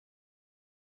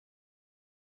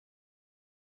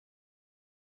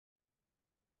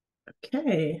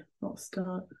Okay, I'll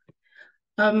start.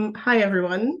 Hi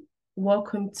everyone.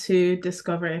 Welcome to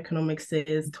Discover Economics'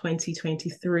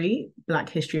 2023 Black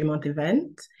History Month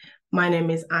event. My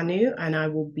name is Anu, and I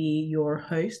will be your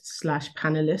host slash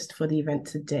panelist for the event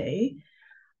today.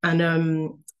 And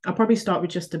I'll probably start with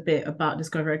just a bit about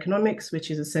Discover Economics, which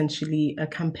is essentially a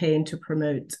campaign to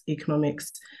promote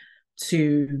economics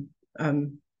to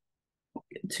um,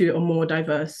 to a more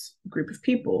diverse group of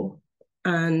people.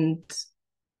 And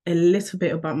a little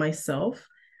bit about myself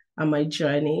and my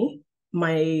journey.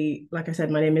 Like I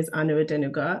said, my name is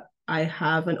Adenuga. I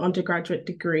have an undergraduate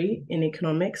degree in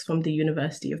economics from the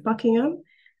University of Buckingham,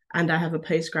 and I have a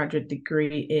postgraduate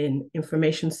degree in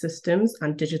information systems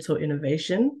and digital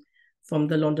innovation from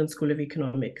the London School of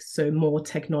Economics. So a more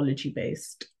technology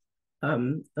based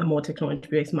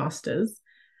master's.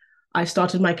 I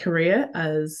started my career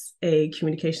as a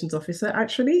communications officer,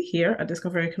 actually, here at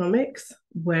Discover Economics,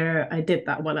 where I did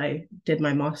that while I did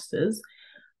my master's.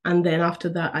 And then after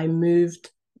that, I moved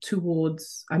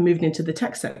into the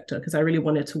tech sector because I really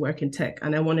wanted to work in tech,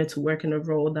 and I wanted to work in a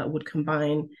role that would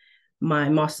combine my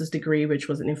master's degree, which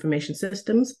was in information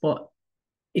systems, but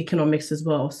economics as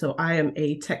well. So I am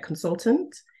a tech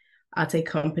consultant at a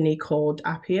company called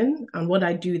Appian. And what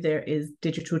I do there is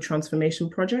digital transformation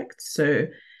projects. So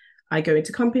I go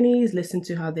into companies, listen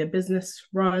to how their business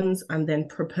runs, and then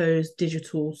propose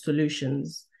digital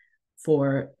solutions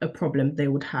for a problem they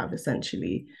would have,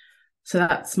 essentially. So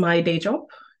that's my day job.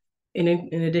 In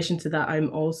addition to that, I'm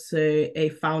also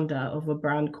a founder of a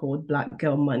brand called Black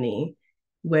Girl Money,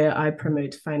 where I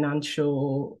promote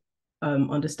financial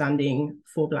understanding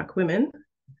for Black women.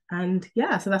 And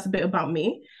yeah, so that's a bit about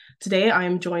me. Today, I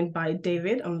am joined by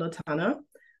David and Lotanna,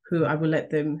 who I will let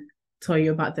them tell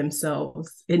you about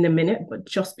themselves in a minute. But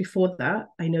just before that,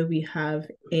 I know we have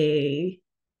a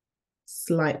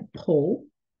slight poll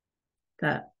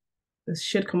that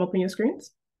should come up on your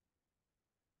screens.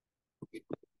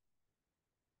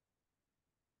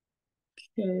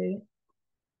 Okay.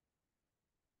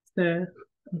 So,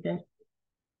 okay.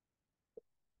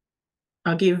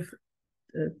 I'll give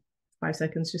 5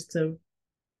 seconds just to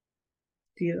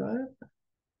do that.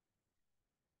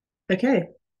 Okay.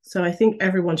 So I think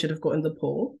everyone should have gotten the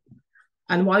poll.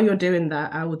 And while you're doing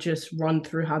that, I will just run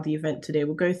through how the event today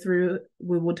will go through.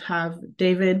 We would have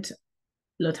David,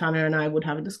 Lotanna, and I would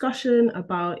have a discussion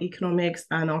about economics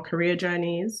and our career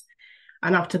journeys.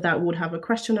 And after that, we'll have a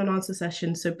question and answer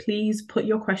session. So please put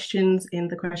your questions in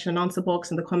the question and answer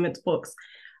box, in the comments box,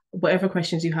 whatever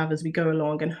questions you have as we go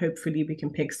along. And hopefully we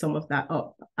can pick some of that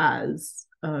up as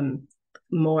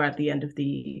more at the end of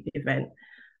the event.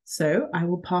 So I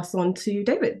will pass on to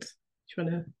David. Do you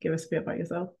want to give us a bit about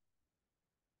yourself?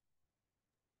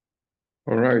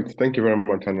 All right, thank you very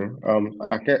much, Anu.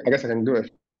 I guess I can do a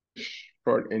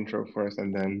short intro first,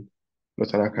 and then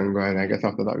Lotanna can go, and I guess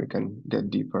after that we can get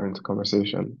deeper into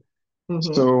conversation.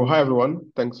 So, hi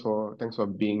everyone. Thanks for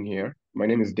being here. My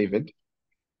name is David.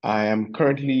 I am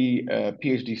currently a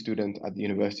PhD student at the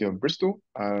University of Bristol,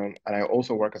 and I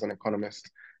also work as an economist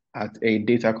at a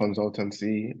data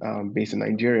consultancy based in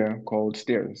Nigeria called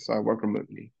Steers. So I work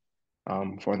remotely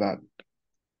for that.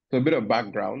 So a bit of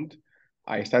background.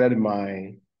 I started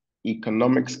my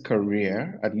economics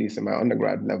career, at least in my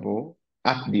undergrad level,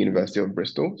 at the University of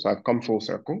Bristol. So I've come full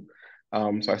circle.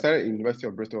 So I started at the University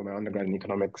of Bristol, my undergrad in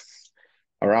economics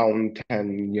around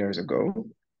 10 years ago.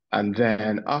 And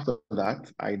then after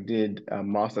that, I did a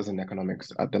master's in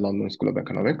economics at the London School of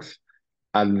Economics.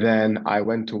 And then I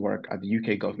went to work at the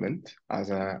UK government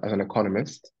as an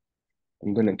economist.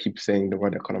 I'm going to keep saying the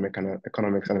word economics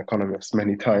and economists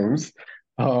many times.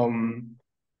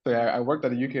 So yeah, I worked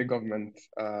at the UK government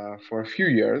for a few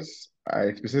years.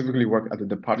 I specifically worked at the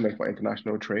Department for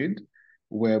International Trade,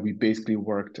 where we basically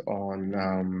worked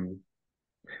on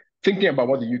thinking about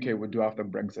what the UK would do after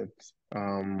Brexit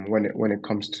when it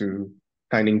comes to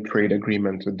signing trade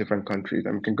agreements with different countries.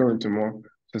 And we can go into more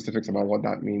specifics about what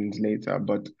that means later.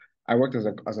 But I worked as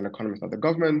an economist at the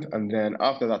government, and then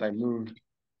after that, I moved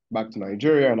back to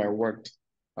Nigeria, and I worked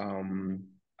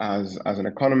as an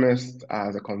economist,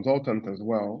 as a consultant as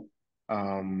well,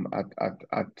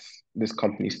 at this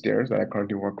company Steers that I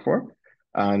currently work for.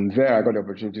 And there I got the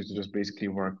opportunity to just basically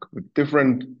work with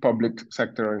different public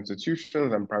sector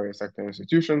institutions and private sector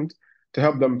institutions to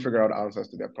help them figure out answers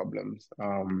to their problems.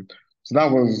 So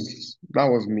that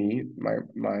was me,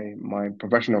 my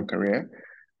professional career.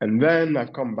 And then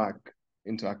I've come back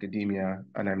into academia,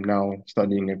 and I'm now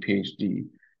studying a PhD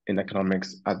in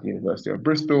economics at the University of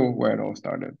Bristol, where it all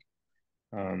started.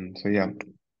 So yeah,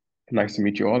 nice to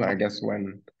meet you all. I guess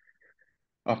when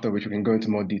after which we can go into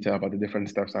more detail about the different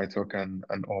steps I took and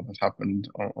all that's happened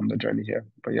on the journey here.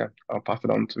 But yeah, I'll pass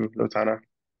it on to Lotanna.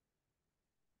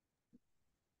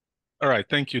 All right,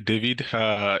 thank you, David.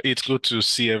 It's good to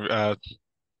see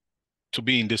to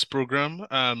be in this program.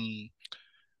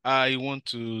 I want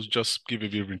to just give a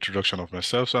bit of introduction of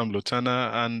myself. So I'm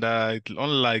Lotanna, and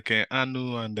unlike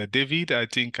Anu and David, I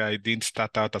think I didn't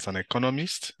start out as an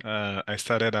economist. I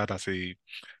started out as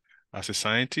a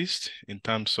scientist in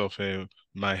terms of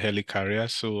my early career.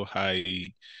 So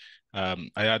I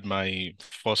had my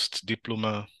first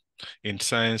diploma in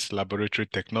science laboratory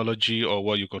technology, or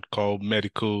what you could call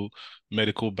medical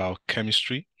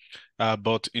biochemistry.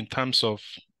 But in terms of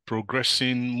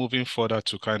progressing, moving further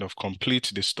to kind of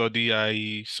complete the study,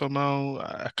 I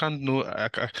can't know.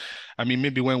 I mean,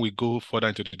 maybe when we go further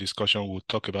into the discussion, we'll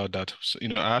talk about that. So,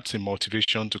 I had some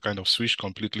motivation to kind of switch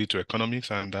completely to economics,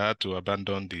 and I had to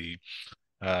abandon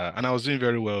and I was doing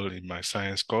very well in my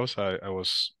science course. I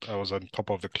was on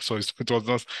top of the so it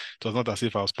was not as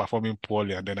if I was performing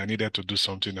poorly and then I needed to do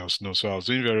something else. No, so I was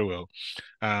doing very well.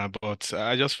 But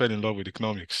I just fell in love with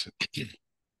economics,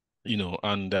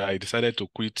 and I decided to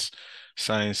quit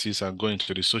sciences and go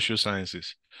into the social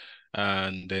sciences.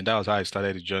 And then that was how I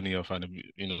started the journey of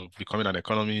becoming an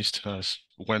economist.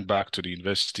 Went back to the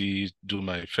university, do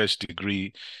my first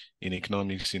degree in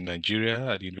economics in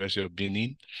Nigeria at the University of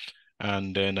Benin.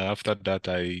 And then after that,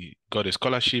 I got a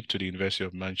scholarship to the University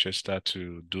of Manchester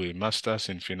to do a master's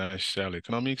in financial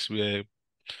economics, where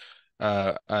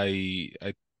I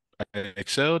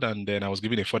excelled, and then I was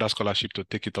given a further scholarship to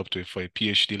take it up for a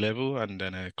PhD level, and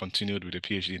then I continued with a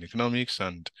PhD in economics,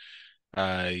 and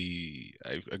I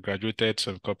graduated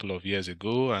a couple of years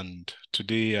ago, and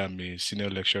today I'm a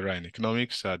senior lecturer in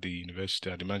economics at the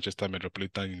Manchester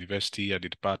Metropolitan University at the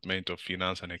Department of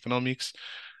Finance and Economics.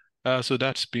 So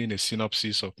that's been a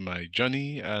synopsis of my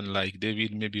journey, and like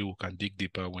David, maybe we can dig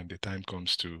deeper when the time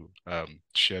comes to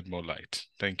shed more light.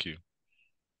 Thank you.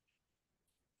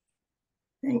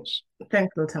 Thanks,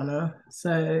 Lotanna.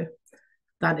 So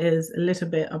that is a little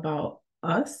bit about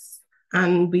us,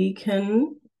 and we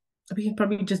can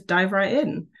probably just dive right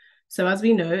in. So as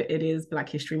we know, it is Black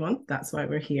History Month. That's why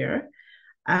we're here.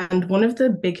 And one of the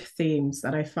big themes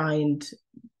that I find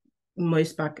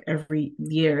most back every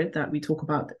year that we talk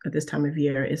about at this time of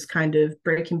year is kind of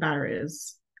breaking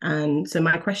barriers. And so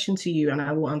my question to you, and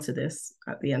I will answer this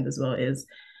at the end as well, is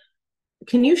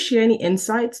can you share any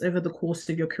insights over the course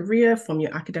of your career, from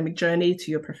your academic journey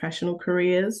to your professional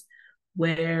careers,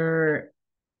 where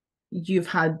you've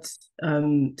had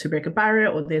to break a barrier,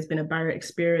 or there's been a barrier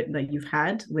experience that you've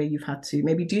had where you've had to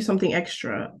maybe do something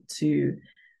extra to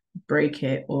break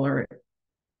it, or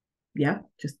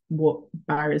just what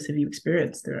barriers have you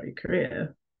experienced throughout your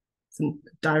career? Some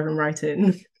diving right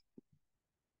in. Do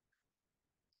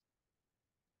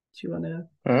you want to?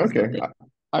 Okay,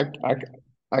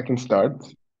 I can start.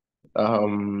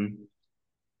 So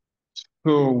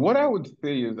what I would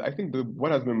say is I think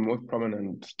what has been most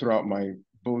prominent throughout my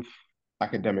both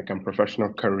academic and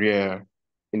professional career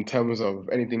in terms of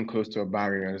anything close to a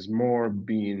barrier has more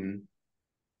been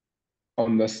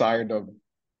on the side of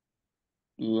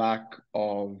lack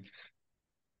of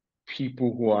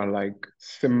people who are like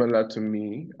similar to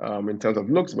me in terms of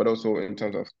looks, but also in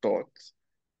terms of thoughts,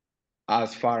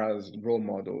 as far as role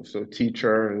models. So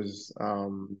teachers,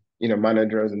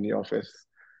 managers in the office,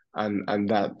 and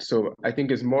that. So I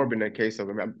think it's more been a case of,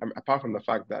 apart from the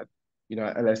fact that,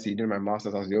 at LSE during my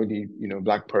master's, I was the only,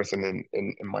 Black person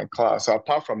in my class. So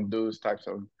apart from those types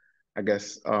of, I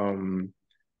guess,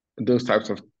 those types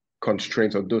of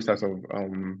constraints or those types of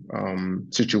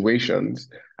situations,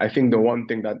 I think the one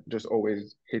thing that just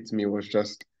always hits me was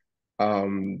just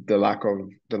the lack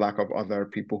of other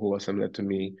people who are similar to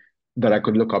me that I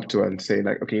could look up to and say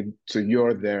like, okay, so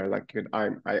you're there, like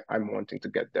I'm wanting to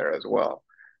get there as well.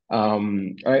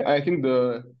 I think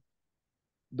the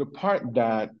part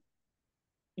that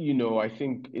I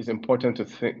think is important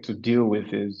to deal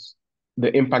with is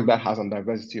the impact that has on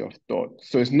diversity of thought.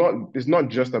 So it's not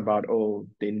just about, oh,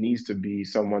 there needs to be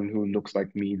someone who looks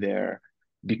like me there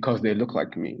because they look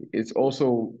like me. It's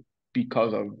also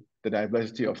because of the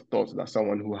diversity of thoughts that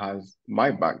someone who has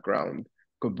my background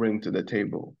could bring to the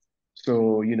table.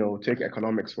 So, take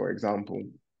economics, for example.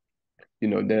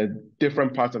 There are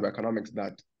different parts of economics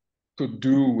that to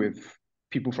do with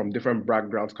people from different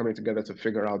backgrounds coming together to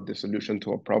figure out the solution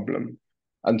to a problem.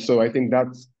 And so I think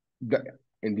that's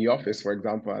in the office, for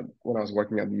example, when I was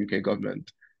working at the UK government,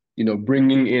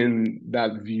 bringing in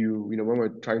that view, when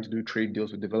we're trying to do trade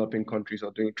deals with developing countries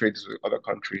or doing trades with other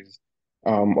countries,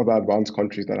 other advanced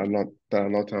countries that are not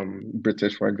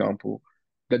British, for example,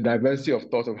 the diversity of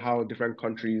thought of how different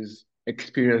countries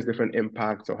experience different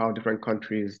impacts or how different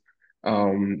countries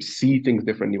see things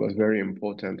differently was very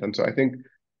important. And so I think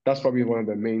that's probably one of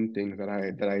the main things that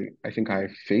I think I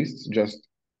faced, just,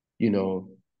 you know,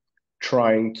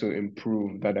 trying to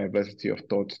improve that diversity of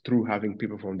thought through having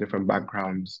people from different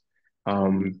backgrounds,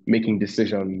 making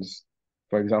decisions,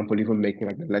 for example, even making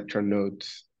like the lecture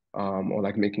notes, or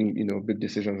like making, you know, big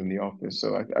decisions in the office.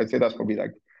 So I'd say that's probably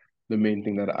like the main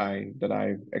thing that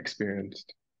I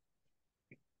experienced.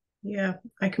 Yeah,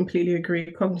 I completely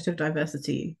agree. Cognitive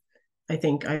diversity, I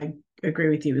think I agree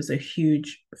with you, is a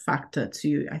huge factor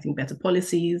to, I think, better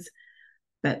policies,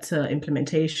 better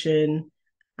implementation,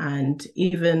 and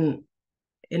even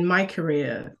in my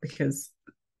career, because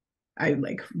I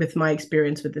like with my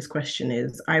experience with this question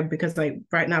is because I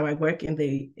right now I work in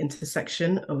the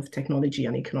intersection of technology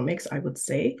and economics, I would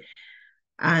say.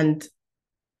 And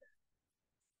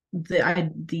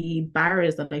the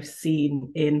barriers that I've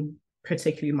seen in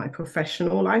particularly my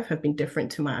professional life have been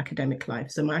different to my academic life.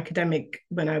 So my academic,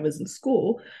 when I was in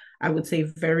school, I would say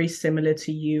very similar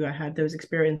to you. I had those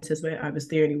experiences where I was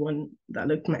the only one that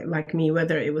looked like me,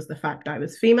 whether it was the fact I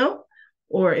was female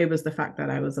or it was the fact that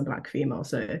I was a Black female.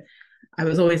 So I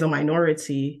was always a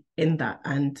minority in that.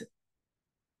 And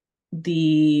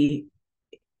the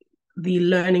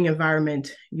learning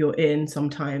environment you're in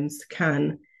sometimes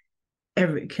can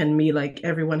be like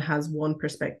everyone has one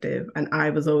perspective and I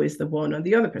was always the one on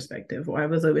the other perspective, or I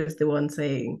was always the one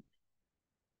saying,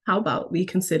 how about we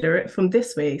consider it from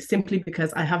this way, simply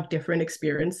because I have different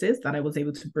experiences that I was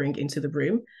able to bring into the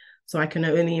room. So I can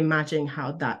only imagine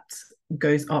how that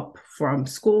goes up from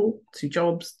school to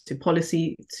jobs to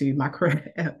policy to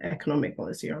macroeconomic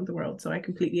policy around the world. So I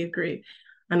completely agree.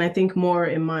 And I think more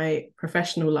in my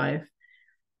professional life,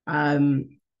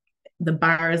 the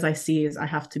barriers I see is I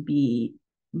have to be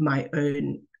my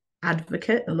own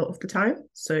advocate a lot of the time.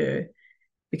 So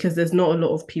because there's not a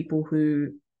lot of people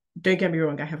who, don't get me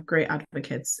wrong, I have great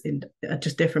advocates in at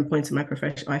just different points in my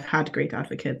profession. I've had great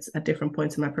advocates at different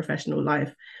points in my professional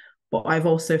life, but I've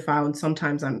also found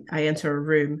sometimes I enter a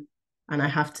room and I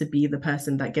have to be the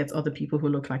person that gets other people who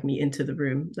look like me into the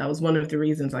room. That was one of the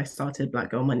reasons I started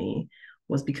Black Girl Money,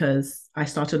 was because I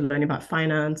started learning about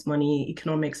finance, money,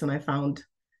 economics, and I found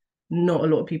not a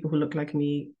lot of people who look like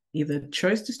me either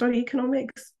chose to study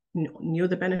economics, knew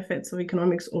the benefits of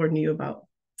economics, or knew about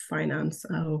finance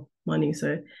or money.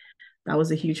 So that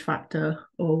was a huge factor,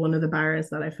 or one of the barriers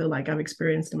that I feel like I've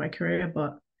experienced in my career,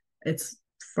 but it's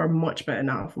far much better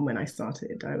now from when I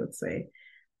started, I would say.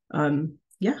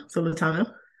 Yeah, so Lotanna,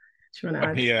 do you want to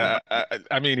add? Yeah,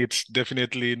 I mean, it's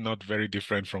definitely not very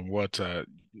different from what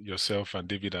yourself and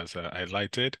David has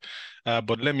highlighted.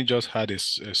 But let me just add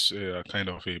a kind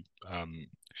of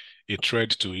a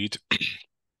thread to it.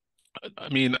 I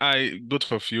mean,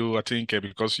 both of you, I think,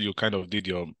 because you kind of did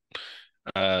your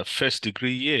first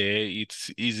degree year, it's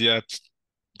easier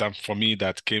than for me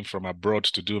that came from abroad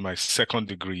to do my second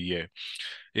degree year.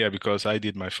 Yeah, because I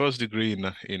did my first degree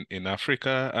in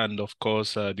Africa, and of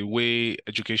course, the way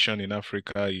education in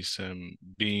Africa is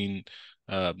being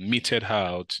meted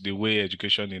out, the way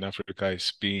education in Africa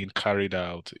is being carried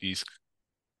out is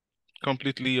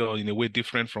completely or in a way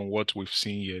different from what we've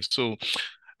seen here. So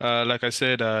like I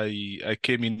said, I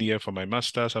came in here for my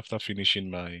master's after finishing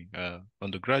my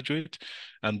undergraduate,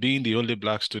 and being the only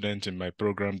Black student in my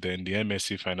program, then the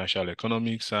MSc Financial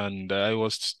Economics, and I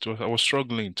was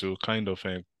struggling to kind of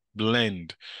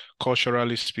blend,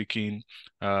 culturally speaking.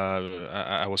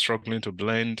 I was struggling to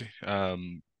blend.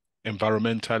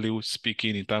 Environmentally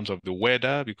speaking, in terms of the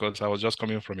weather, because I was just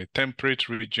coming from a temperate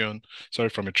region, sorry,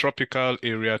 from a tropical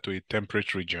area to a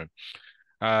temperate region.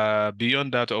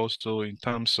 Beyond that, also in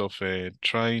terms of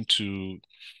trying to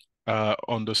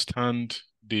understand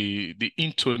the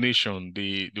intonation,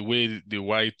 the way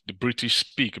the British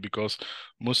speak, because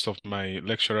most of my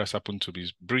lecturers happen to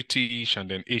be British and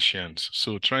then Asians.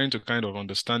 So trying to kind of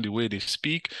understand the way they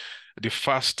speak, the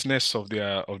fastness of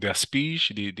their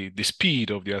speech, the speed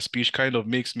of their speech kind of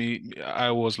makes me. I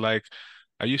was like,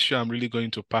 are you sure I'm really going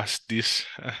to pass this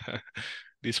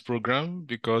this program?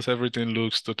 Because everything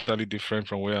looks totally different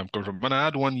from where I'm coming from. And I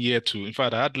had 1 year in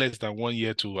fact, I had less than 1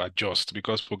 year to adjust,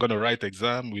 because we're going to write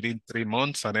exam within 3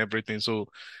 months and everything. So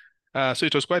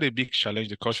it was quite a big challenge,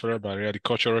 the cultural barrier, the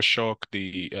cultural shock,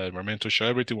 the environmental shock,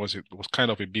 everything was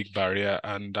kind of a big barrier.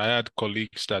 And I had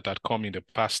colleagues that had come in the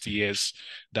past years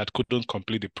that couldn't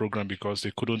complete the program because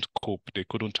they couldn't cope, they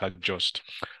couldn't adjust.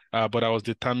 But I was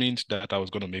determined that I was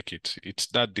going to make it. It's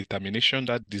that determination,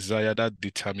 that desire, that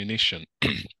determination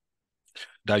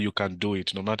that you can do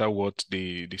it no matter what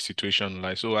the situation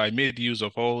like. So I made use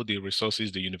of all the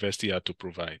resources the university had to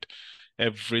provide.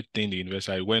 everything in the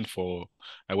university. I went for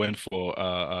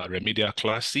remedial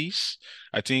classes.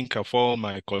 I think of all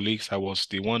my colleagues, I was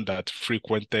the one that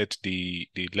frequented the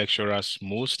lecturers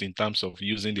most in terms of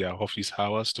using their office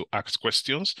hours to ask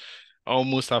questions.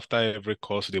 Almost after every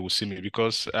course, they will see me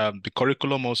because the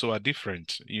curriculum also are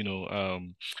different.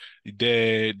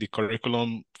 The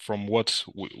curriculum from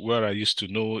where I used to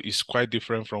know is quite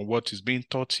different from what is being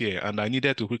taught here, and I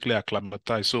needed to quickly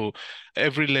acclimatize. So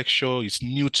every lecture is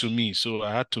new to me, so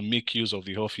I had to make use of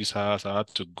the office hours. I had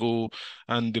to go,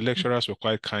 and the lecturers were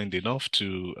quite kind enough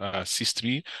to assist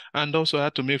me, and also I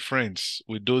had to make friends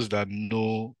with those that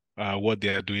know what they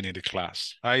are doing in the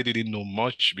class. I didn't know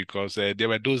much because there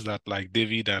were those that, like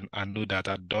David and Anu, that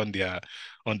had done their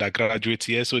undergraduate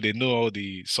here, so they know all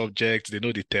the subjects, they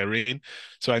know the terrain.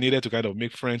 So I needed to kind of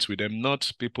make friends with them,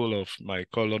 not people of my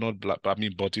color, not black. I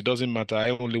mean, but it doesn't matter.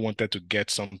 I only wanted to get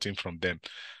something from them.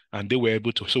 And they were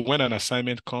able to. So when an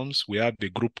assignment comes, we have the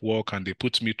group work and they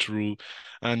put me through.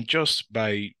 And just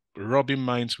by rubbing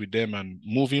minds with them and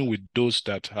moving with those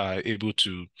that are able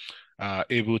to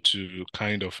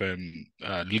kind of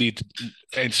lead,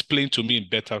 explain to me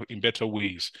in better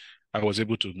ways, I was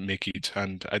able to make it.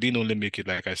 And I didn't only make it,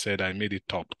 like I said, I made it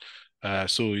top.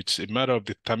 So it's a matter of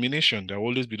determination. There will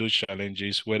always be those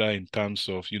challenges, whether in terms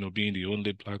of, being the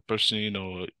only Black person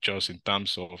or just in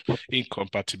terms of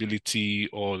incompatibility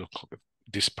or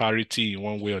disparity in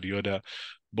one way or the other.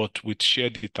 But with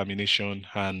shared determination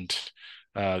and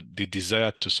the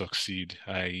desire to succeed,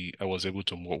 I was able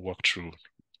to work through.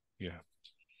 Yeah.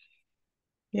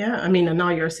 Yeah, I mean, and now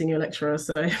you're a senior lecturer,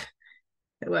 so it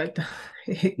worked.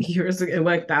 It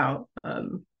worked out.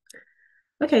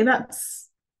 Okay, that's.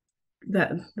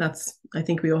 I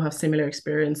think we all have similar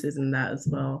experiences in that as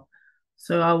well.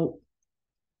 So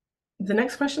the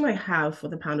next question I have for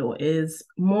the panel is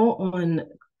more on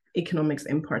economics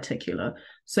in particular.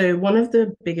 So one of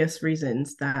the biggest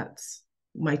reasons that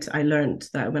I learned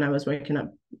that when I was working at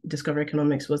Discover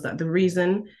Economics was that the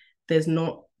reason there's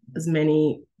not as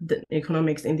many, the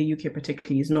economics in the UK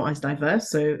particularly is not as diverse.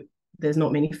 So there's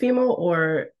not many female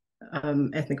or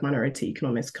ethnic minority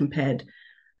economists compared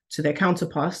to their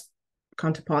counterparts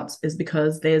is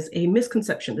because there's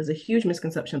a huge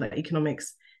misconception that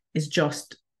economics is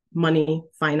just money,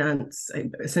 finance,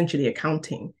 essentially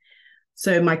accounting.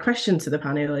 So my question to the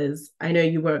panel is, I know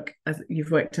you've worked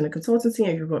in a consultancy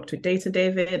and you've worked with data,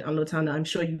 David, and Lotanna. I'm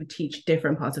sure you teach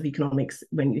different parts of economics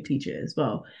when you teach it as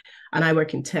well. And I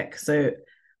work in tech. So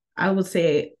I would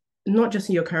say not just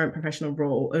in your current professional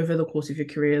role, over the course of your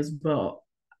careers, but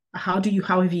how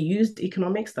have you used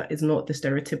economics that is not the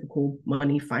stereotypical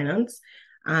money finance,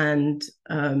 and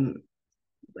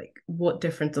what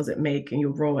difference does it make in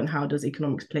your role, and how does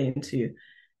economics play into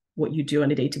what you do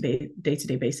on a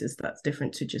day-to-day basis that's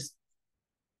different to just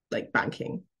like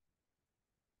banking?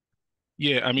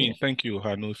 Yeah, I mean, thank you,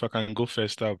 Hanu. If I can go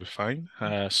first, that'll be fine.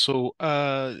 I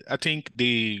think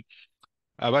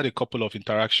I've had a couple of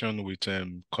interaction with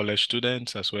college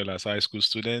students as well as high school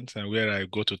students, and where I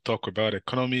go to talk about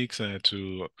economics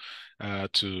to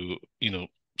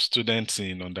students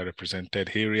in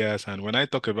underrepresented areas. And when I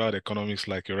talk about economics,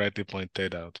 like you rightly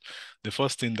pointed out, the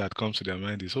first thing that comes to their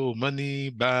mind is, oh, money,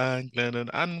 bank,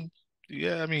 and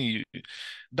yeah, I mean,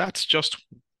 that's just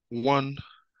one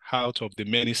out of the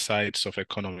many sides of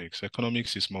economics.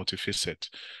 Economics is multifaceted.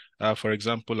 For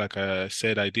example, like I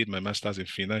said, I did my master's in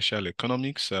financial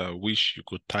economics, which you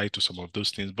could tie to some of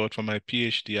those things. But for my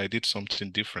PhD, I did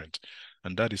something different,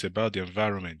 and that is about the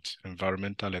environment,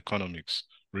 environmental economics,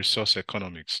 resource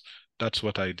economics. That's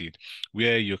what I did,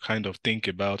 where you kind of think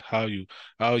about how you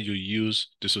use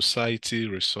the society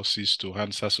resources to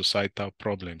answer societal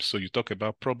problems. So you talk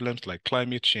about problems like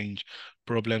climate change,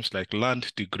 problems like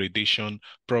land degradation,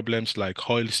 problems like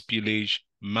oil spillage,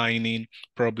 mining,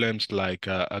 problems like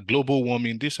global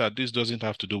warming. This doesn't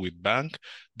have to do with bank,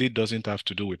 this doesn't have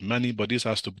to do with money, but this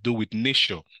has to do with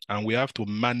nature, and we have to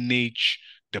manage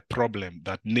the problem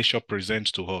that nature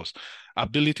presents to us.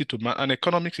 Ability to and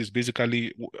economics is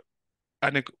basically,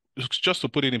 and just to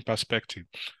put it in perspective,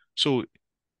 so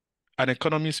an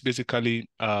economist basically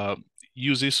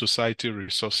uses society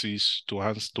resources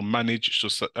to manage,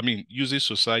 uses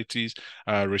society's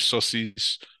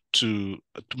resources to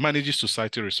manage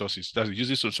society resources. That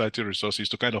uses society resources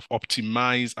to kind of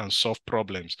optimize and solve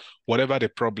problems, whatever the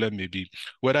problem may be,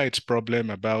 whether it's problem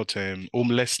about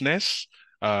homelessness,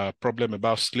 problem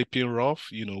about sleeping rough,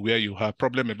 where you have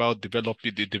problem about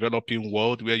the developing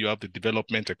world, where you have the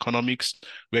development economics,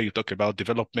 where you talk about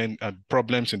development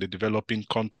problems in the developing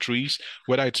countries,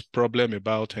 whether it's problem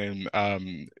about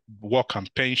work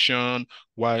and pension,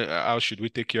 how should we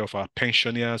take care of our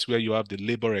pensioners, where you have the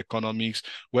labor economics,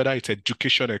 whether it's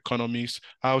education economics,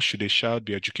 how should a child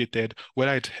be educated,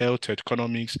 whether it's health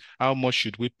economics, how much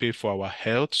should we pay for our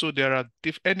health. So there are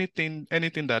anything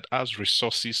that has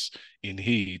resources in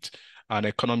it, an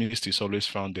economist is always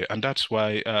found there. And that's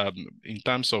why, in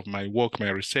terms of my work, my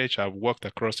research, I've worked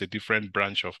across a different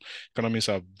branch of economics.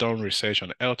 I've done research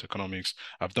on health economics.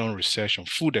 I've done research on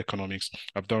food economics.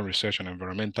 I've done research on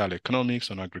environmental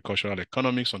economics, on agricultural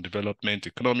economics, on development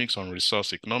economics, on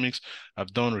resource economics.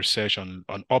 I've done research on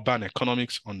urban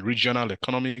economics, on regional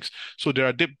economics. So there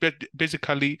are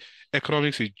basically,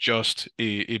 economics is just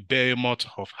a behemoth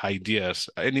of ideas.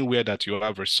 Anywhere that you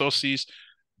have resources,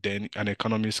 then an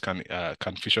economist can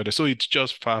feature there. So it's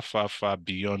just far, far, far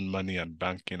beyond money and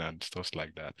banking and stuff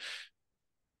like that.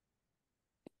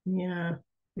 Yeah.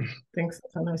 Thanks,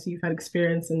 Lotanna. So you've had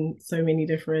experience in so many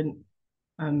different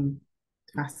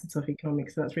facets of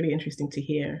economics. So that's really interesting to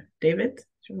hear. David?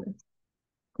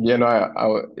 Yeah,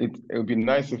 no, it would be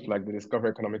nice if like the Discover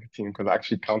Economic team could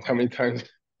actually count how many times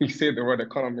we say the word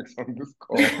economics on this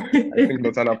call. I think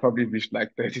Lotanna probably reached like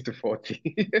 30 to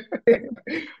 40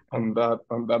 on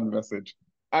that message.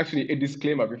 Actually, a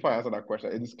disclaimer before I answer that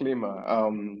question, a disclaimer.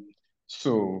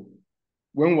 So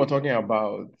when we're talking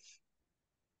about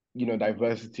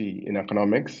diversity in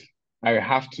economics, I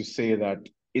have to say that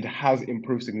it has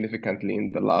improved significantly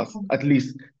in the last, at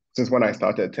least since when I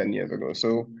started 10 years ago.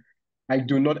 So I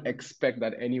do not expect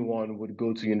that anyone would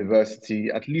go to university,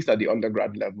 at least at the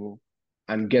undergrad level,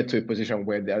 and get to a position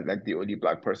where they're like the only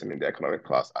Black person in the economic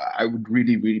class. I would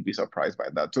really, really be surprised by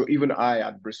that. So even I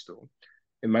at Bristol,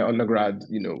 in my undergrad,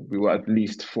 we were at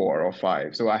least 4 or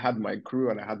 5. So I had my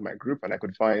crew and I had my group, and I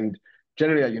could find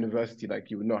generally at university, like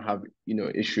you would not have,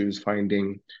 issues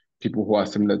finding people who are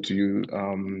similar to you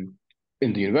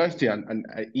in the university, and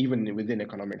even within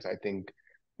economics, I think,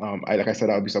 like I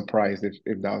said, I would be surprised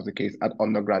if that was the case at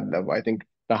undergrad level. I think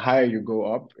the higher you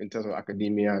go up in terms of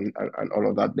academia and all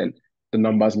of that, then the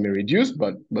numbers may reduce,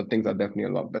 but things are definitely a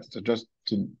lot better. So just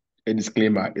to a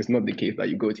disclaimer, it's not the case that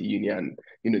you go to uni and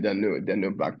there are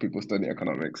no Black people studying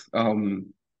economics.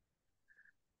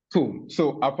 Cool.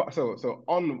 So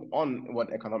on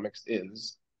what economics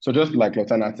is, so just like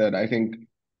Lotanna said, I think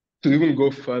to even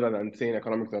go further than saying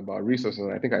economics is about resources,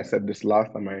 and I think I said this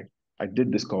last time I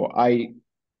did this call, I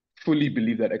fully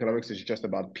believe that economics is just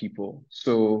about people.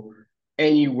 So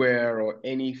anywhere or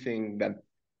anything that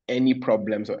any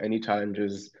problems or any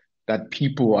challenges that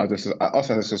people us as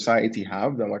a society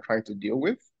have that we're trying to deal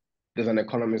with, there's an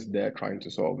economist there trying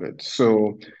to solve it.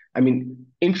 So, I mean,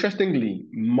 interestingly,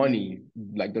 money,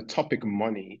 like the topic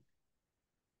money,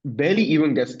 barely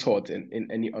even gets taught in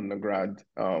any undergrad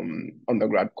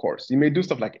course. You may do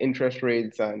stuff like interest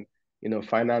rates and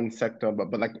finance sector,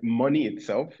 but like money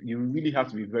itself, you really have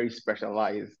to be very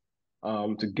specialized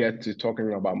to get to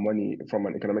talking about money from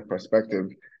an economic perspective.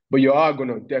 But you are going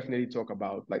to definitely talk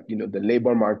about like the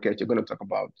labor market. You're going to talk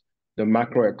about the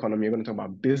macro economy. You're going to talk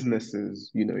about businesses.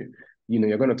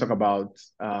 You're going to talk about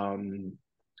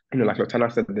like Lotanna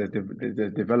said,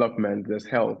 there's development, there's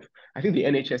health. I think the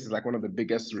NHS is like one of the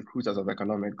biggest recruiters of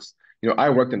economics. I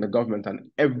worked in the government,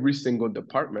 and every single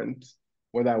department,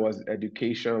 whether I was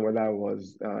education, whether I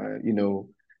was,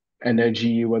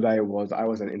 energy, whether I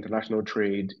was in international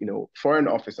trade, foreign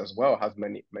office as well has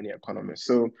many, many economists.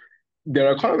 So there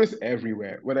are economists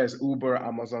everywhere, whether it's Uber,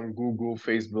 Amazon, Google,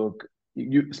 Facebook,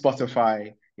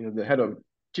 Spotify, the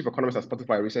chief economist at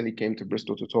Spotify recently came to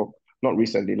Bristol to talk. Not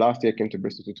recently, last year came to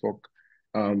Bristol to talk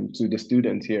to the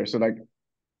students here. So like,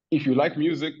 if you like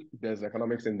music, there's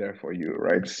economics in there for you,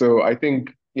 right? So I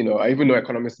think, I even know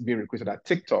economists being recruited at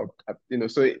TikTok,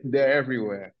 so they're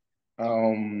everywhere.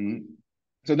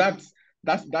 So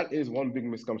that is one big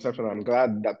misconception. I'm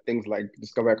glad that things like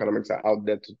Discover Economics are out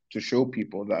there to show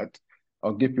people that,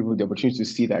 or give people the opportunity to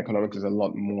see that economics is a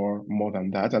lot more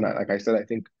than that. And like I said, I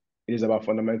think it is about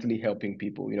fundamentally helping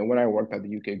people. When I worked at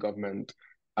the UK government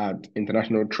at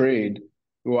international trade,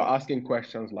 we were asking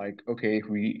questions like, okay,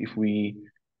 if we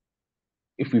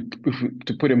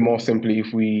to put it more simply,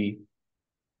 if we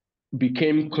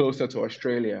became closer to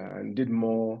Australia and did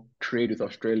more trade with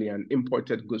Australia and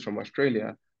imported goods from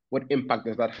Australia, what impact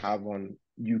does that have on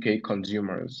UK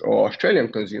consumers or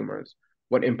Australian consumers?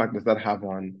 What impact does that have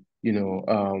on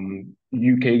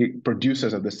UK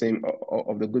producers of the same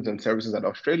of the goods and services that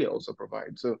Australia also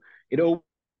provides? So it all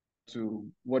to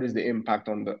what is the impact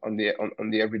on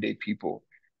the everyday people.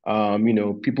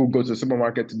 People go to the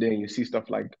supermarket today and you see stuff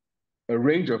like a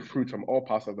range of fruit from all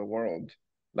parts of the world.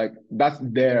 Like that's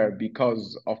there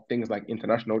because of things like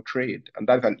international trade, and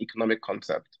that's an economic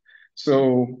concept.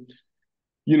 So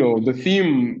the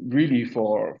theme really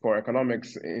for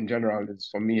economics in general is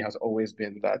for me has always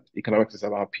been that economics is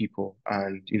about people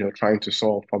and trying to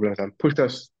solve problems and push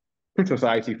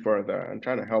society further and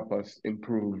trying to help us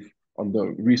improve on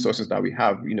the resources that we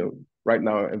have. Right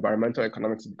now environmental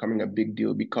economics is becoming a big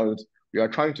deal because we are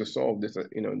trying to solve this,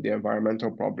 the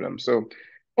environmental problem. So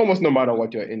almost no matter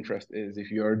what your interest is,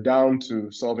 if you're down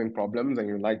to solving problems and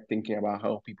you like thinking about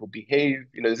how people behave,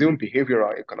 there's even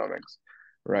behavioral economics,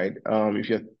 right?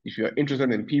 If you're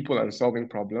interested in people and solving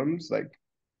problems, like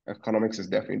economics is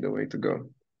definitely the way to go.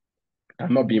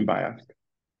 I'm not being biased.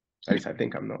 At least I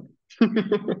think I'm not.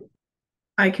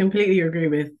 I completely agree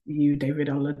with you, David,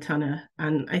 on Lotanna.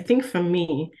 And I think for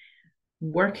me,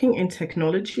 working in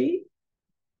technology,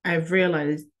 I've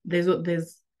realized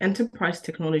there's enterprise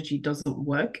technology doesn't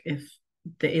work if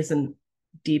there isn't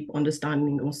deep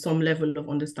understanding or some level of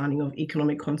understanding of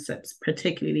economic concepts,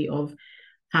 particularly of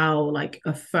how like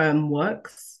a firm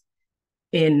works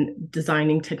in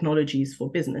designing technologies for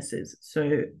businesses.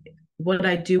 So what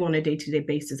I do on a day-to-day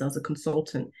basis as a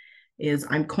consultant is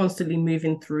I'm constantly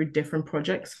moving through different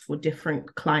projects for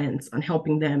different clients and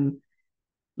helping them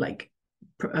like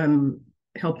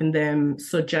helping them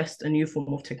suggest a new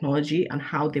form of technology and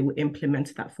how they will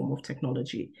implement that form of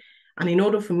technology. And in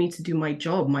order for me to do my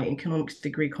job, my economics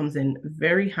degree comes in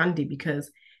very handy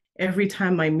because every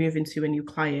time I move into a new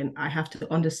client, I have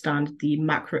to understand the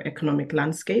macroeconomic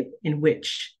landscape in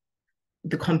which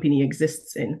the company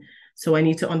exists in. So I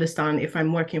need to understand if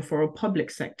I'm working for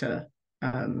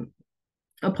um,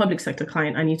 a public sector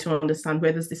client, I need to understand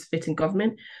where does this fit in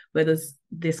government, where does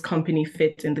this company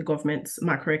fit in the government's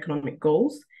macroeconomic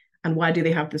goals, and why do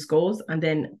they have these goals, and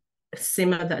then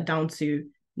simmer that down to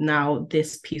now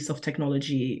this piece of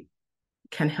technology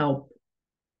can help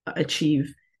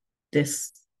achieve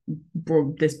this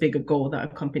this bigger goal that a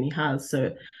company has.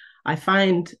 So I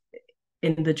find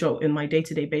in the job in my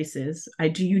day-to-day basis,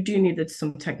 you do need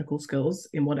some technical skills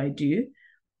in what I do,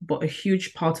 but a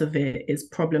huge part of it is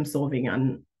problem solving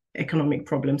and economic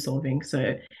problem solving.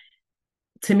 So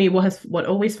to me, what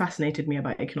always fascinated me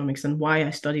about economics and why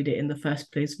I studied it in the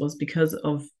first place was because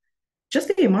of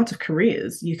just the amount of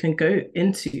careers you can go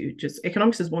into. Just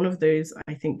economics is one of those,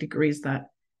 I think, degrees that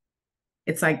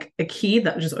it's like a key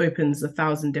that just opens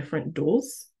 1,000 different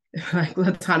doors. Like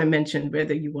Lotanna mentioned,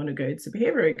 whether you want to go into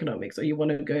behavioral economics or you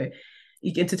want to go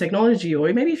into technology,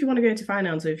 or maybe if you want to go into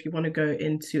finance or if you want to go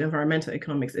into environmental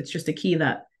economics, it's just a key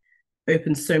that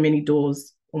opens so many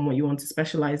doors on what you want to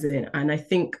specialize in. And I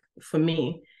think for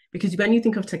me, because when you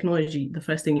think of technology, the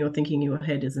first thing you're thinking in your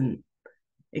head isn't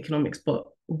economics, but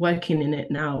working in it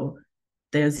now,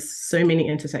 there's so many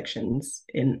intersections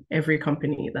in every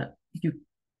company that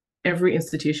every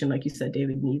institution, like you said,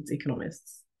 David, needs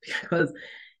economists because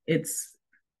it's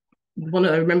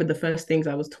I remember the first things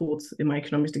I was taught in my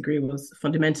economics degree was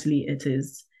fundamentally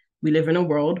we live in a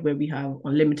world where we have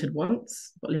unlimited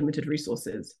wants but limited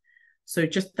resources. So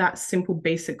just that simple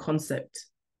basic concept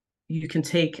you can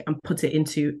take and put it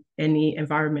into any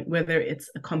environment, whether it's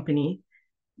a company,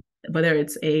 whether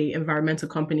it's a environmental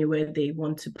company where they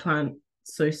want to plant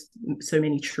so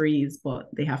many trees, but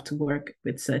they have to work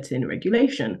with certain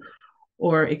regulation,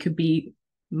 or it could be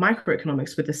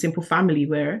microeconomics with a simple family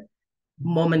where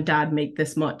mom and dad make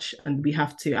this much and we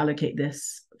have to allocate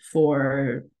this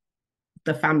for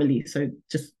the family. So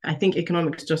just I think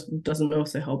economics just doesn't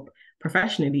also help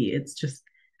professionally. It's just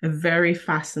a very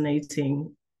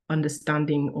fascinating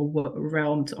understanding or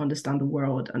realm to understand the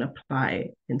world and apply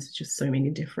into just so many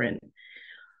different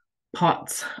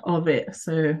parts of it.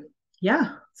 So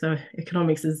yeah, so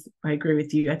economics is, I agree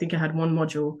with you. I think I had one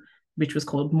module which was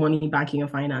called money, banking, and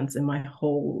finance in my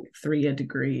whole 3-year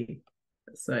degree.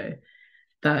 So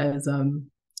that is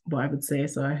what I would say.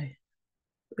 So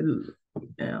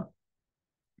yeah.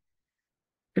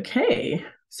 Okay.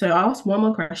 So I'll ask one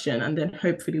more question and then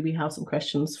hopefully we have some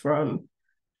questions from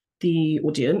the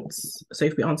audience. So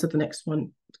if we answer the next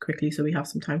one quickly, so we have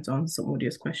some time to answer some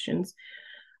audience questions.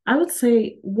 I would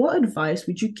say, what advice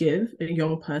would you give a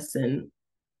young person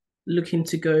looking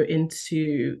to go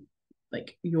into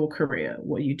like your career,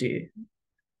 what you do?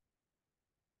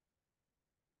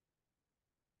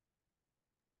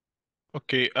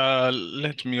 Okay,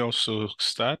 let me also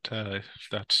start, if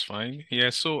that's fine. Yeah,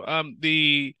 so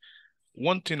the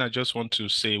one thing I just want to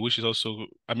say, which is also,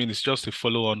 I mean, it's just a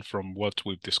follow on from what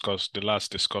we've discussed, the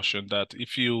last discussion, that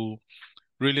if you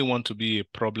really want to be a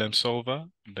problem solver,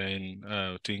 then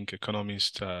I think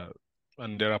economists,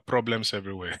 and there are problems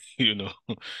everywhere,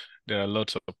 There are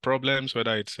lots of problems,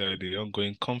 whether it's the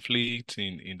ongoing conflict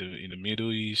in the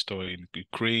Middle East or in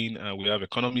Ukraine. We have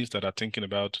economists that are thinking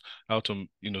about how to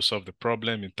solve the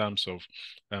problem in terms of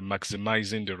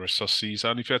maximizing the resources.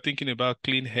 And if you're thinking about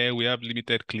clean air, we have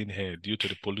limited clean air due to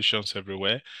the pollutions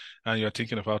everywhere. And you're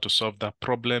thinking of how to solve that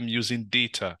problem using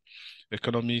data.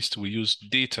 Economists, we use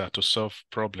data to solve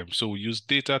problems. So we use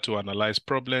data to analyze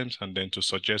problems and then to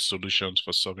suggest solutions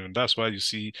for solving. That's why you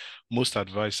see most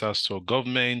advisors to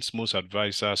governments, most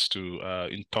advisors to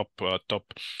in top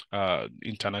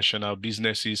international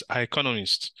businesses are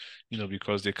economists,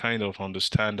 because they kind of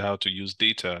understand how to use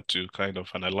data to kind of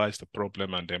analyze the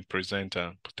problem and then present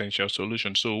a potential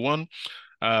solution. So one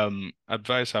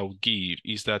advice I would give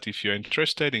is that if you're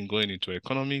interested in going into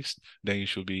economics, then you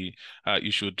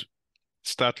should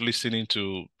start listening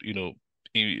to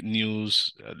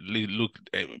news,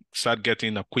 start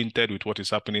getting acquainted with what is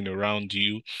happening around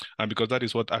you. And because that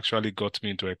is what actually got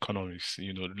me into economics,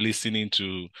 listening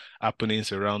to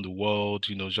happenings around the world,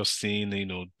 just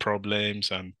seeing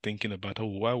problems and thinking about,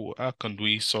 how can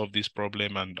we solve this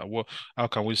problem, and how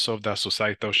can we solve that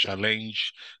societal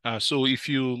challenge. So if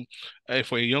you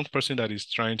for a young person that is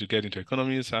trying to get into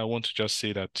economics, I want to just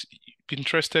say that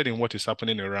interested in what is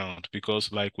happening around,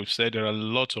 because like we've said, there are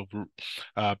lots of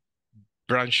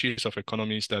branches of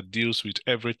economics that deals with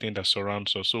everything that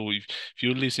surrounds us. So if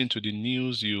you listen to the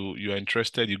news, you are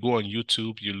interested, you go on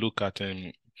YouTube, you look at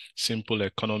simple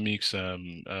economics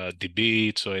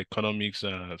debates or economics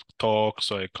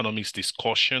talks or economics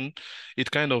discussion,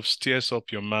 it kind of stirs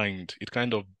up your mind. It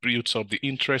kind of builds up the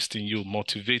interest in you,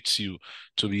 motivates you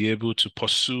to be able to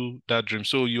pursue that dream.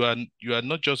 So you are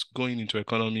not just going into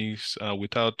economics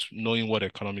without knowing what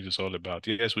economics is all about.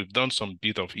 Yes, we've done some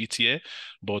bit of it here,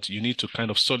 but you need to kind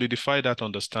of solidify that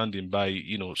understanding by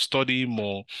studying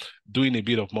more, doing a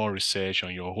bit of more research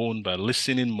on your own, by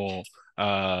listening more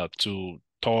to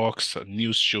talks,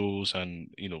 news shows, and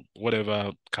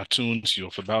whatever cartoons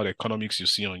about economics you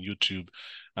see on YouTube.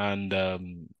 And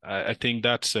I think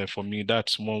that's for me,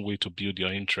 that's one way to build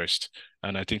your interest.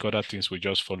 And I think other things will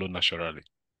just follow naturally.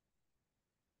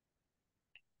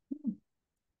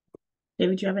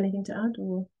 David, do you have anything to add?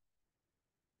 Or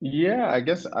Yeah, I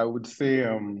guess I would say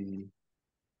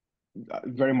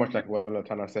very much like what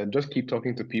Lotanna said, just keep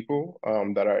talking to people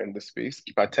that are in the space,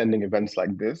 keep attending events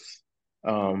like this.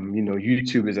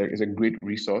 YouTube is a great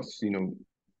resource,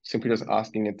 simply just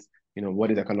asking it,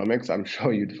 what is economics? I'm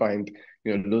sure you'd find,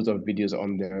 loads of videos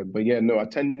on there. But yeah, no,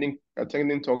 attending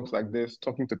talks like this,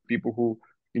 talking to people who,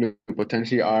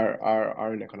 potentially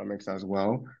are in economics as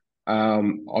well.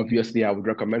 Obviously, I would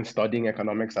recommend studying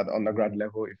economics at undergrad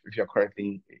level if you're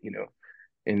currently,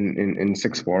 in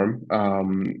sixth form.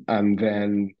 And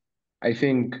then I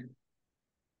think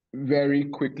very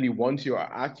quickly, once you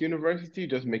are at university,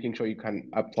 just making sure you can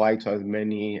apply to as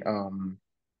many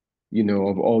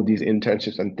of all these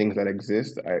internships and things that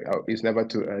exist. It's never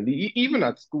too early. Even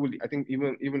at school, I think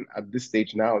even at this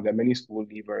stage now, there are many school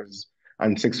leavers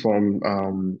and sixth form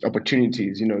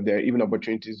opportunities. There are even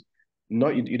opportunities.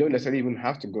 Not you don't necessarily even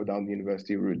have to go down the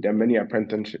university route. There are many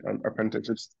apprenticeship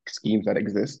schemes that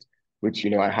exist, which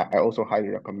I also highly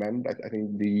recommend. I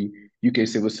think the UK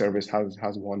Civil Service has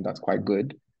one that's quite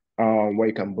good, where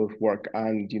you can both work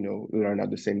and learn at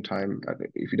the same time.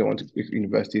 If you don't want to, if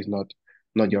university is not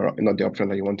the option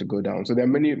that you want to go down. So there are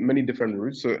many different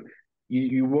routes. So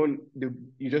you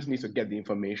just need to get the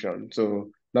information. So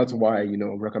that's why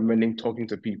recommending talking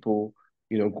to people,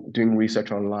 doing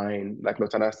research online, like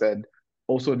Lotanna said,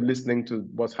 also listening to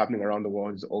what's happening around the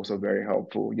world is also very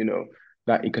helpful.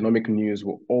 That economic news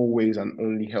will always and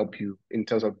only help you in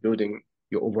terms of building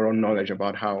your overall knowledge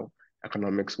about how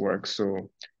economics works. So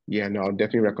yeah, no, I'll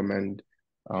definitely recommend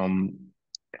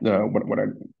what I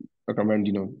recommend,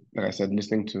 like I said,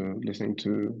 listening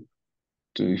to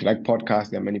if you like podcasts,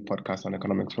 there are many podcasts on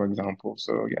economics, for example.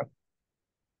 So yeah.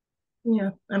 Yeah,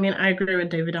 I mean, I agree with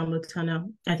David and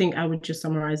Lotanna. I think I would just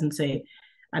summarize and say,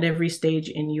 at every stage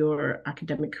in your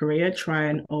academic career, try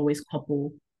and always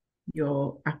couple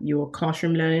your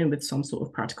classroom learning with some sort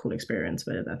of practical experience,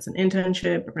 whether that's an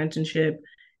internship, apprenticeship,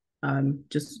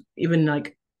 just even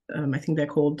like I think they're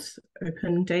called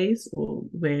open days, or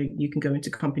where you can go into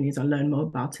companies and learn more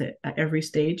about it at every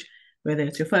stage, whether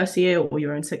it's your first year or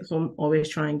your own sixth form. Always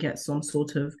try and get some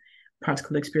sort of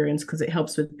practical experience, because it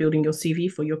helps with building your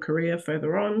CV for your career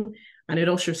further on, and it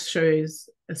also shows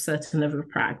a certain level of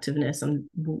proactiveness and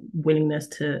willingness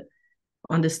to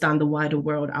understand the wider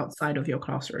world outside of your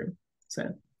classroom. So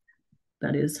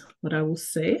that is what I will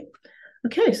say.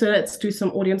 Okay, so let's do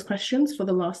some audience questions for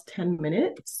the last 10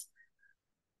 minutes.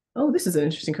 Oh, this is an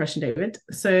interesting question, David.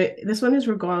 So this one is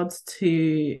regards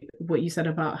to what you said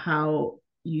about how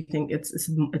you think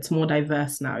it's more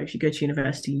diverse now. If you go to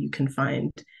university, you can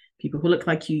find people who look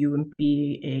like you. You wouldn't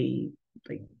be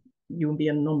you wouldn't be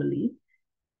an anomaly.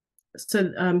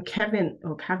 So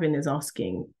Kevin is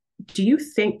asking, do you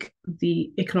think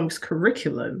the economics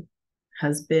curriculum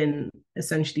has been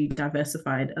essentially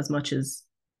diversified as much as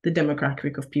the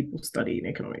demographic of people studying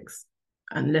economics?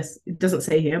 Unless it doesn't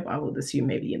say here, but I would assume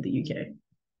maybe in the UK.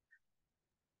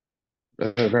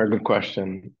 That's a very good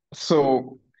question.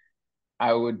 So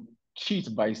I would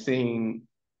cheat by saying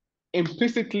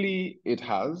implicitly it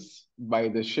has by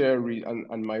the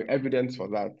and my evidence for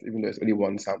that, even though it's only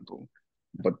one sample.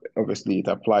 But obviously it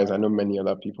applies. I know many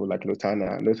other people like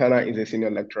Lotanna. Lotanna is a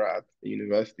senior lecturer at the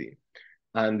university.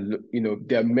 And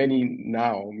there are many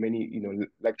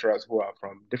lecturers who are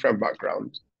from different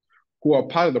backgrounds who are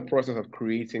part of the process of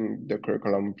creating the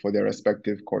curriculum for their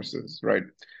respective courses, right?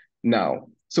 Now,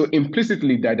 so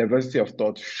implicitly, the diversity of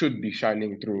thought should be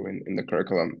shining through in the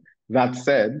curriculum. That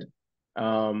said,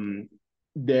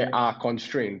 there are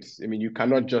constraints. I mean, you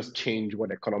cannot just change what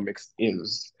economics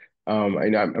is.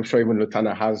 And I'm sure even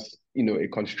Lotanna has, a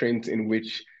constraint in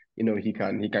which, he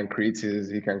can create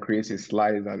his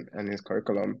slides and his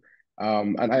curriculum.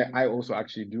 And I also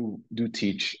actually do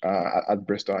teach at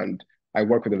Bristol, and I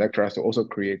work with the lecturers to also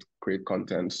create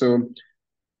content. So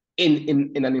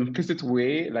in an implicit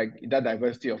way, like that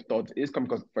diversity of thought is come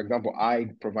because, for example, I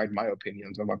provide my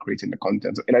opinions about creating the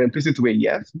content. So in an implicit way,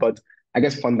 yes, but I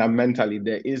guess fundamentally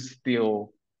there is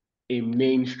still a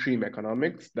mainstream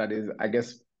economics that is, I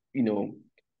guess,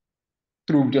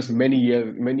 through just many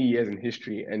years in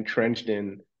history, entrenched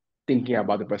in thinking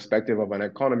about the perspective of an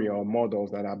economy or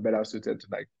models that are better suited to,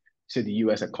 like, say, the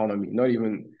US economy. Not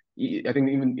even, I think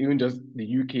even just the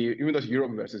UK, even just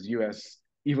Europe versus US,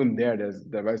 even there's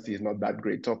diversity is not that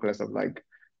great, talk less of like,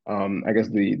 I guess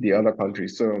the other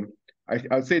countries. So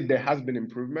I'd say there has been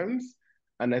improvements.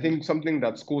 And I think something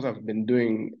that schools have been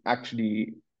doing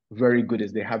actually very good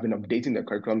is they have been updating their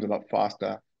curriculums a lot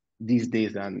faster these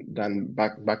days than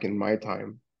back in my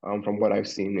time, from what I've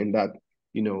seen, in that,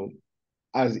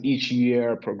 as each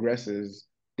year progresses,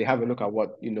 they have a look at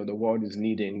what, the world is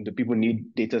needing. Do people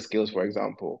need data skills, for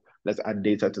example? Let's add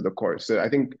data to the course. So I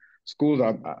think schools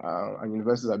and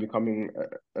universities are becoming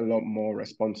a lot more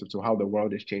responsive to how the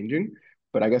world is changing.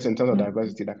 But I guess in terms of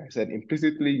diversity, like I said,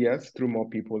 implicitly, yes, through more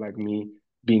people like me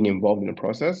being involved in the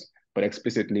process, but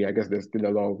explicitly, I guess there's still a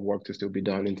lot of work to still be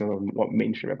done in terms of what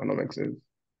mainstream economics is.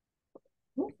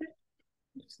 Okay.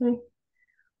 So,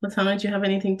 Lotanna, do you have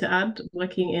anything to add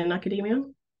working in academia?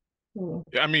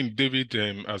 Yeah, I mean, David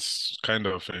has kind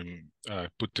of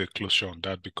put a closure on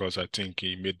that because I think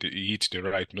he hit the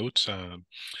right notes.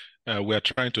 We are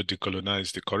trying to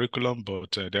decolonize the curriculum,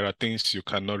 but there are things you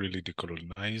cannot really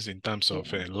decolonize in terms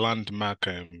of landmark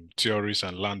theories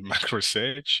and landmark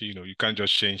research. You can't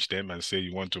just change them and say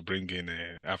you want to bring in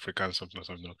African something or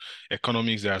something.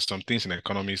 Economics, there are some things in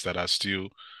economics that are still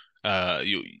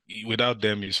without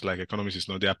them, it's like economics is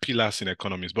not, there are pillars in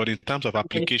economics, but in terms of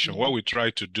application, what we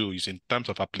try to do is in terms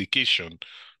of application,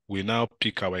 we now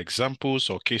pick our examples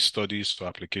or case studies for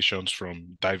applications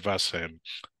from diverse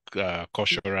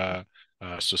cultural,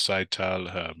 societal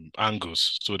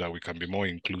angles so that we can be more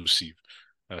inclusive.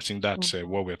 I think that's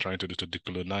what we're trying to do, to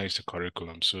decolonize the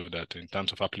curriculum so that in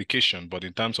terms of application, but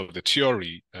in terms of the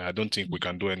theory, I don't think we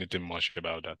can do anything much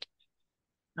about that.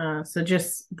 So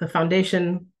just the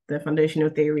foundational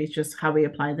theories, just how we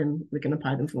apply them, we can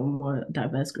apply them for a more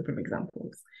diverse group of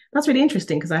examples. That's really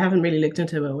interesting because I haven't really looked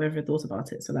into it or ever thought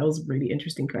about it. So that was a really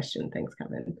interesting question. Thanks,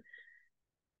 Kevin.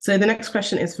 So the next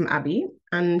question is from Abby,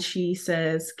 and she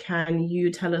says, can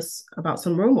you tell us about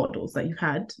some role models that you've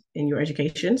had in your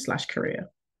education/career?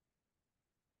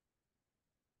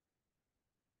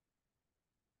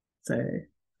 So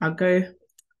I'll go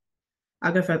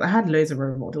first. I had loads of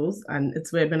role models, and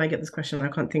it's weird when I get this question, I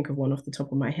can't think of one off the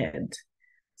top of my head.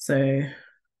 So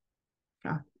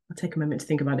I'll take a moment to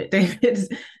think about it.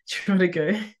 David, try to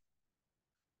go.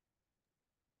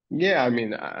 Yeah, I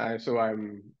mean,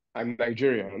 I'm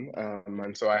Nigerian,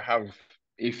 and so I have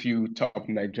a few top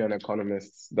Nigerian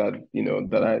economists that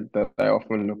I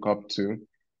often look up to,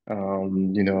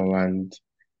 and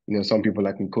some people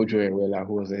like Nkojo Iweala,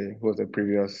 who was a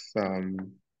previous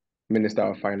Minister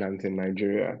of Finance in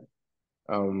Nigeria.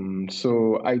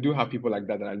 So I do have people like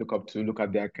that I look up to, look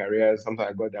at their careers. Sometimes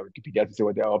I go to their Wikipedia to see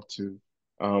what they're up to,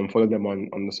 follow them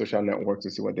on the social networks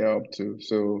to see what they're up to.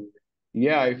 So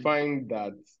yeah, I find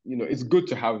that, it's good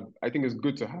to have, I think it's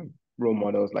good to have role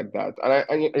models like that. And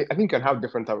I think you can have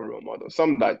different type of role models.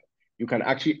 Some that, you can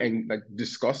actually like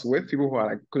discuss with people who are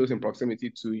like close in proximity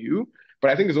to you.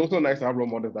 But I think it's also nice to have role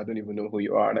models that don't even know who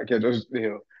you are. Like you're just,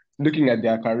 looking at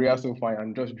their career so far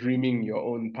and just dreaming your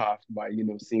own path by,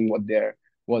 seeing what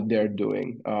they're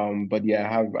doing. But yeah,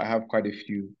 I have quite a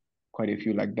few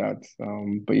like that.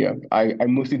 But yeah, I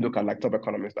mostly look at like top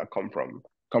economists that come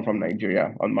from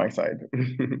Nigeria on my side.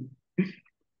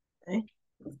 Okay,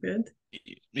 that's good.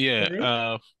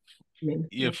 Yeah,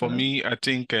 for Lotanna. me, I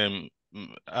think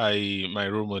my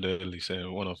role model is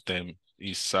one of them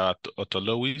is Otto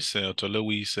Lewis. Otto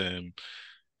Lewis,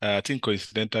 I think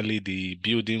coincidentally, the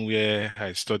building where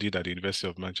I studied at the University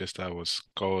of Manchester was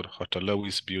called Otto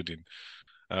Lewis Building.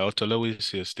 Otto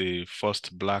Lewis is the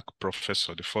first black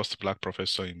professor in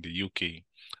the UK,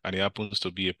 and he happens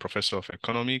to be a professor of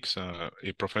economics,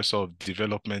 a professor of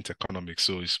development economics.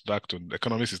 So it's back to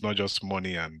economics is not just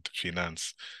money and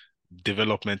finance,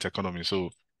 development economy. So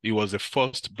he was the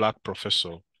first black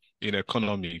professor in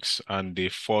economics and the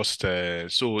first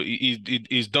so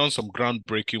he's done some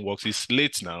groundbreaking works. He's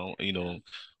late now,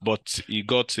 but he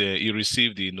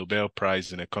received the Nobel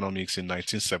Prize in economics in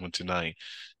 1979.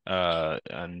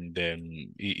 And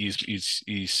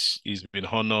he's been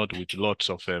honored with lots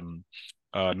of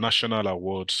national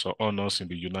awards or honors in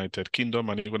the United Kingdom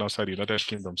and even outside the United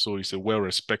Kingdom. So he's a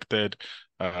well-respected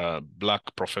black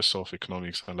professor of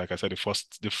economics, and like I said,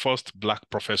 the first black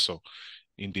professor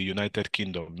in the United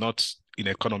Kingdom, not in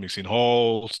economics, in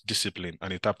all discipline,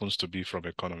 and it happens to be from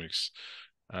economics.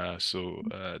 So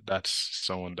that's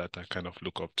someone that I kind of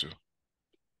look up to.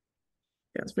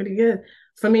 That's pretty good.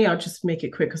 For me, I'll just make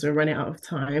it quick because we're running out of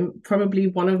time. Probably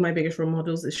one of my biggest role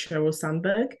models is Sheryl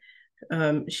Sandberg.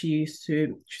 She used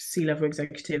to C-level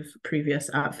executive previous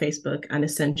at Facebook, and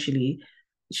essentially,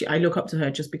 I look up to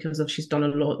her just because she's done a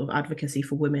lot of advocacy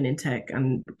for women in tech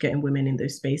and getting women in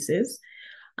those spaces.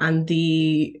 And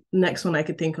the next one I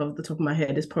could think of, the top of my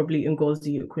head, is probably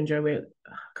Ngozi Okonjo-Iweala.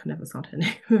 I can never sound her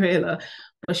name,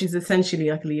 but she's essentially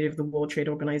like a leader of the World Trade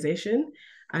Organization.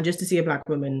 And just to see a Black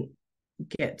woman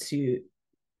get to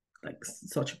like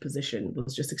such a position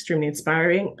was just extremely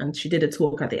inspiring. And she did a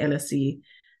talk at the LSE,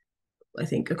 I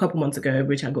think a couple months ago,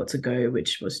 which I got to go,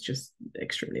 which was just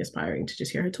extremely inspiring to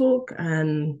just hear her talk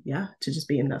and to just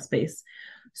be in that space.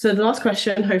 So the last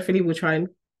question, hopefully we'll try and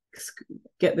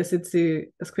get this into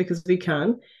as quick as we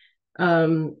can.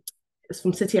 It's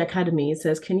from City Academy. It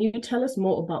says, can you tell us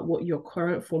more about what your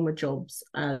current former jobs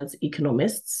as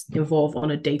economists involve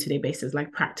on a day-to-day basis,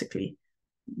 like practically?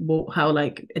 How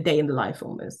like a day in the life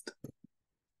almost.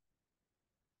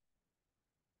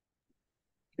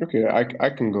 Okay, I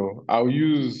can go. I'll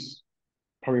use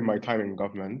probably my time in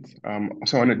government.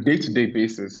 So on a day-to-day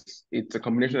basis, it's a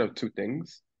combination of two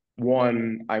things.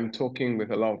 One, I'm talking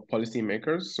with a lot of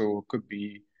policymakers, so could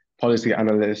be policy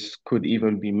analysts, could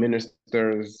even be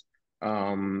ministers,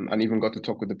 and even got to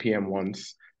talk with the PM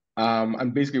once.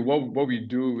 And basically what we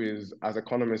do is, as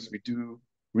economists, we do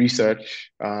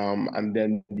research, and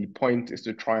then the point is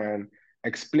to try and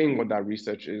explain what that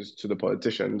research is to the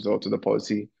politicians or to the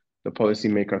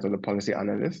policymakers or the policy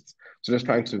analysts. So just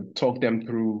trying to talk them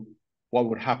through what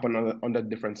would happen under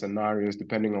different scenarios,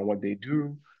 depending on what they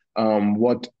do,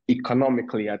 what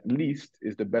economically at least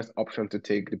is the best option to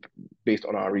take based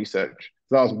on our research.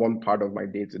 So that was one part of my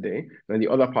day-to-day. Then the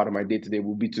other part of my day-to-day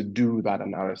will be to do that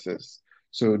analysis.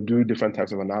 So do different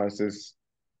types of analysis,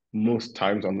 most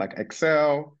times on like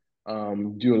Excel,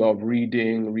 do a lot of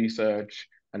reading, research,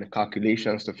 and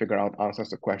calculations to figure out answers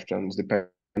to questions,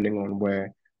 depending on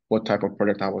what type of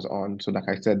product I was on. So like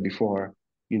I said before,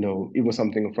 it was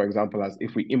something, for example, as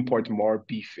if we import more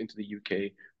beef into the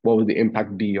UK, what would the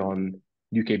impact be on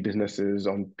UK businesses,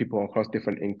 on people across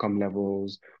different income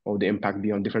levels, or the impact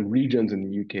be on different regions in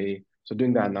the UK? So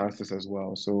doing that analysis as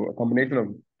well. So a combination of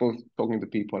both talking to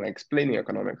people and explaining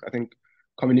economics. I think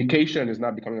communication is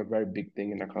now becoming a very big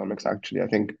thing in economics, actually. I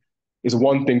think it's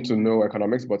one thing to know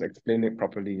economics, but explaining it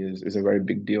properly is a very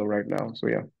big deal right now. So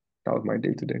yeah, that was my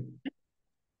day today.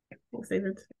 Thanks,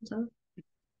 David.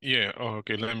 Yeah,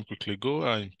 okay, let me quickly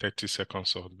go in 30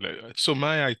 seconds. So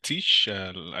I teach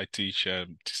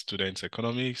students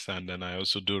economics, and then I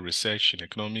also do research in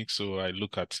economics. So I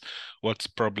look at what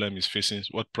problem is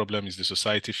the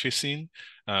society facing,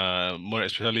 more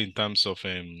especially in terms of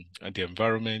the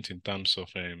environment, in terms of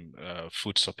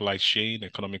food supply chain.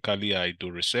 Economically, I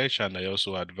do research, and I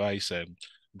also advise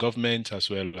government as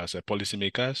well as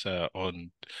policymakers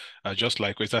on just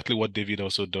like exactly what David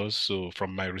also does. So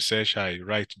from my research, I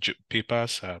write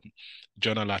papers,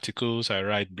 journal articles, I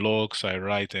write blogs, I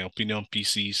write opinion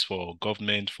pieces for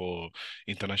government, for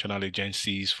international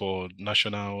agencies, for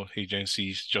national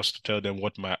agencies, just to tell them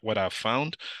what I've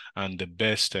found and the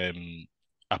best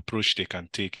approach they can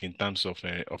take in terms of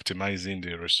optimizing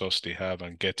the resource they have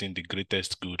and getting the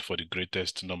greatest good for the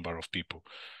greatest number of people.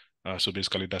 So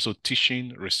basically, that's so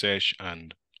teaching, research,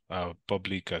 and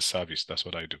public service. That's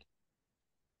what I do.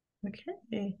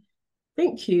 Okay,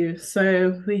 thank you.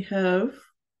 So we have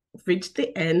reached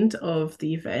the end of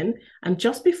the event, and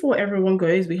just before everyone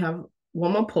goes, we have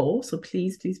one more poll. So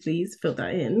please, please, please fill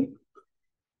that in.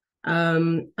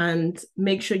 And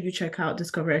make sure you check out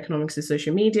Discover Economics'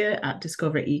 social media at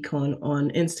Discover Econ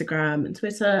on Instagram and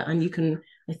Twitter. And you can,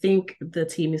 I think the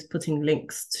team is putting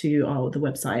links to the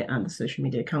website and the social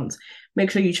media accounts. Make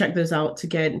sure you check those out to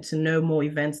get to know more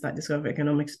events that Discover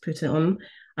Economics put on,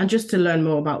 and just to learn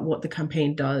more about what the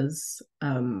campaign does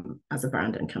as a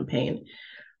brand and campaign.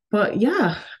 But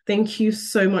yeah, thank you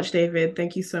so much, David.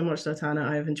 Thank you so much, Lotanna.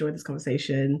 I've enjoyed this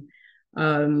conversation.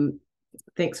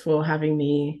 Thanks for having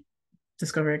me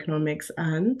discover economics,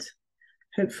 and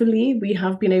hopefully we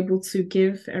have been able to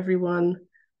give everyone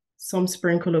some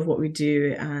sprinkle of what we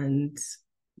do. And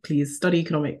please study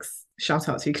economics. Shout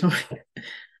out to economics.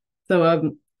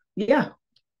 So yeah,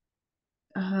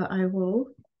 I will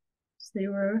say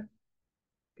we're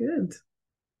good.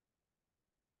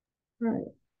 All right.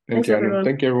 Thank you, everyone.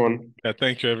 Thank you, everyone. Yeah,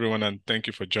 thank you, everyone, and thank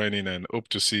you for joining, and hope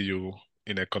to see you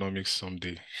in economics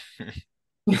someday.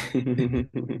 All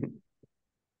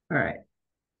right.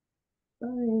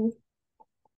 Bye.